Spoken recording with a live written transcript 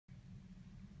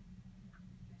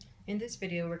In this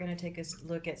video, we're going to take a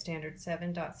look at Standard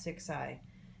 7.6i.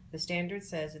 The standard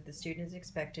says that the student is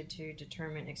expected to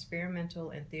determine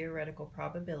experimental and theoretical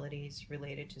probabilities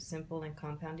related to simple and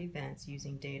compound events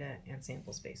using data and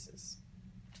sample spaces.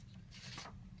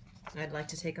 I'd like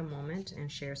to take a moment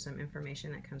and share some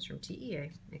information that comes from TEA.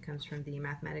 It comes from the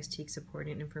Mathematics TEKE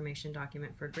Supporting Information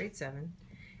document for grade 7.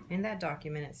 In that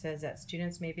document, it says that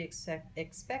students may be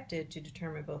expected to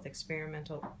determine both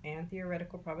experimental and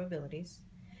theoretical probabilities.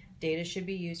 Data should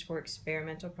be used for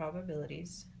experimental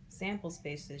probabilities. Sample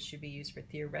spaces should be used for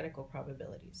theoretical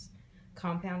probabilities.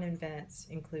 Compound events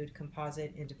include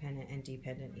composite, independent, and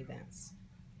dependent events.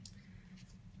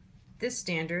 This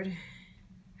standard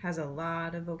has a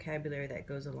lot of vocabulary that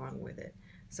goes along with it.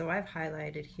 So I've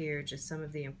highlighted here just some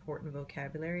of the important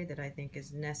vocabulary that I think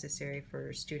is necessary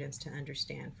for students to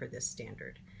understand for this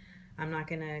standard. I'm not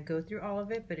going to go through all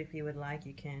of it, but if you would like,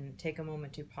 you can take a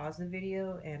moment to pause the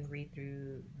video and read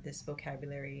through this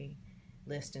vocabulary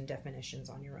list and definitions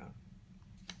on your own.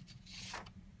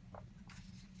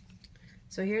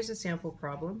 So here's a sample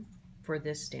problem for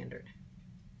this standard.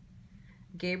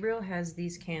 Gabriel has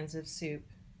these cans of soup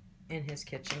in his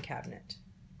kitchen cabinet.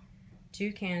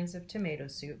 2 cans of tomato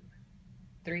soup,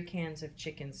 3 cans of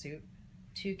chicken soup,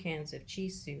 2 cans of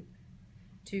cheese soup,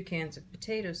 2 cans of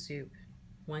potato soup,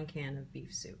 1 can of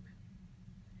beef soup.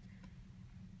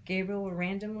 Gabriel will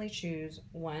randomly choose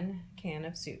 1 can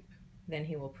of soup. Then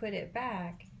he will put it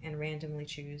back and randomly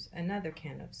choose another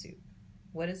can of soup.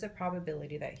 What is the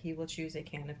probability that he will choose a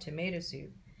can of tomato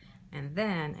soup and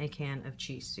then a can of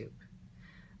cheese soup?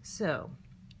 So,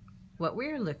 what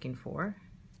we're looking for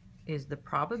is the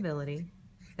probability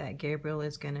that Gabriel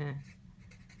is going to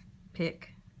pick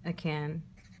a can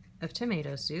of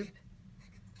tomato soup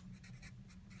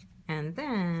and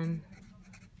then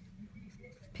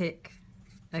pick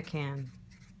a can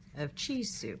of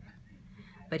cheese soup.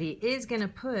 But he is going to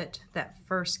put that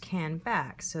first can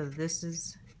back, so this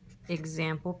is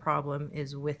example problem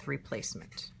is with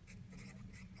replacement.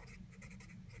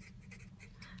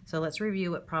 So let's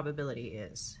review what probability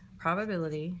is.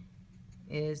 Probability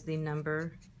is the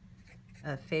number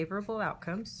of favorable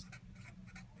outcomes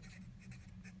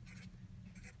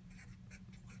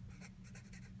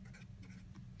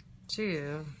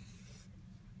to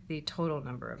the total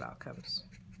number of outcomes.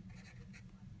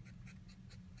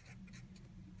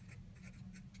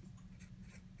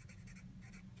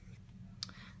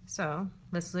 So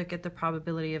let's look at the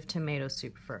probability of tomato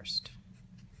soup first.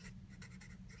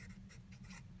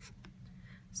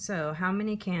 So how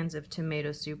many cans of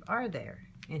tomato soup are there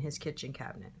in his kitchen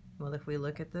cabinet? Well, if we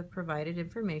look at the provided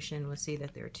information, we'll see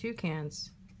that there are 2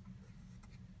 cans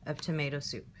of tomato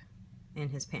soup in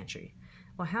his pantry.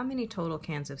 Well, how many total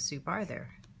cans of soup are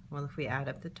there? Well, if we add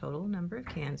up the total number of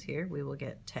cans here, we will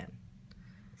get 10.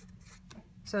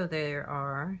 So there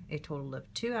are a total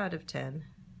of 2 out of 10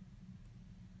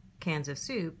 cans of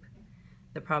soup.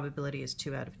 The probability is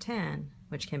 2 out of 10,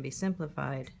 which can be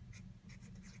simplified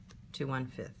to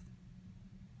 1/5.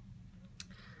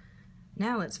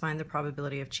 Now let's find the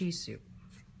probability of cheese soup.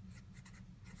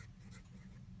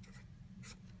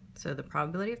 So the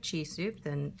probability of cheese soup,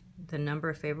 then the number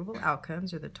of favorable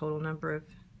outcomes, or the total number of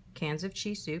cans of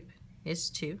cheese soup, is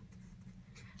 2.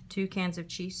 2 cans of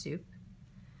cheese soup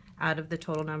out of the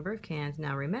total number of cans.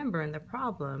 Now remember, in the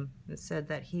problem, it said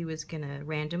that he was going to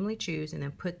randomly choose and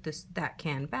then put that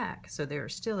can back. So there are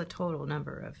still a total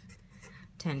number of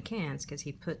 10 cans because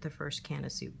he put the first can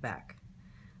of soup back.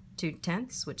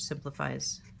 2/10, which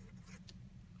simplifies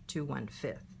to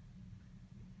 1/5.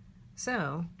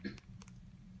 So,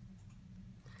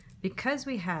 because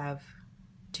we have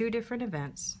 2 different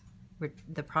events,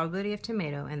 the probability of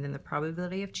tomato and then the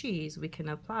probability of cheese, we can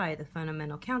apply the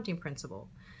fundamental counting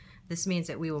principle. This means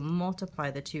that we will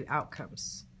multiply the 2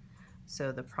 outcomes.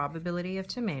 So the probability of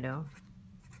tomato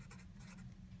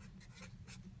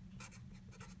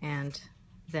and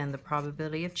then the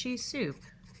probability of cheese soup,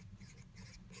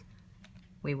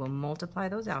 we will multiply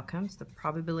those outcomes. The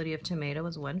probability of tomato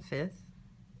is 1/5.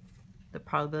 The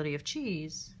probability of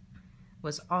cheese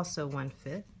was also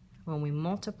 1/5. When we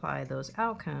multiply those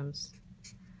outcomes,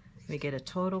 we get a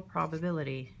total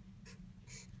probability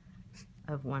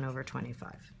of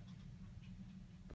 1/25.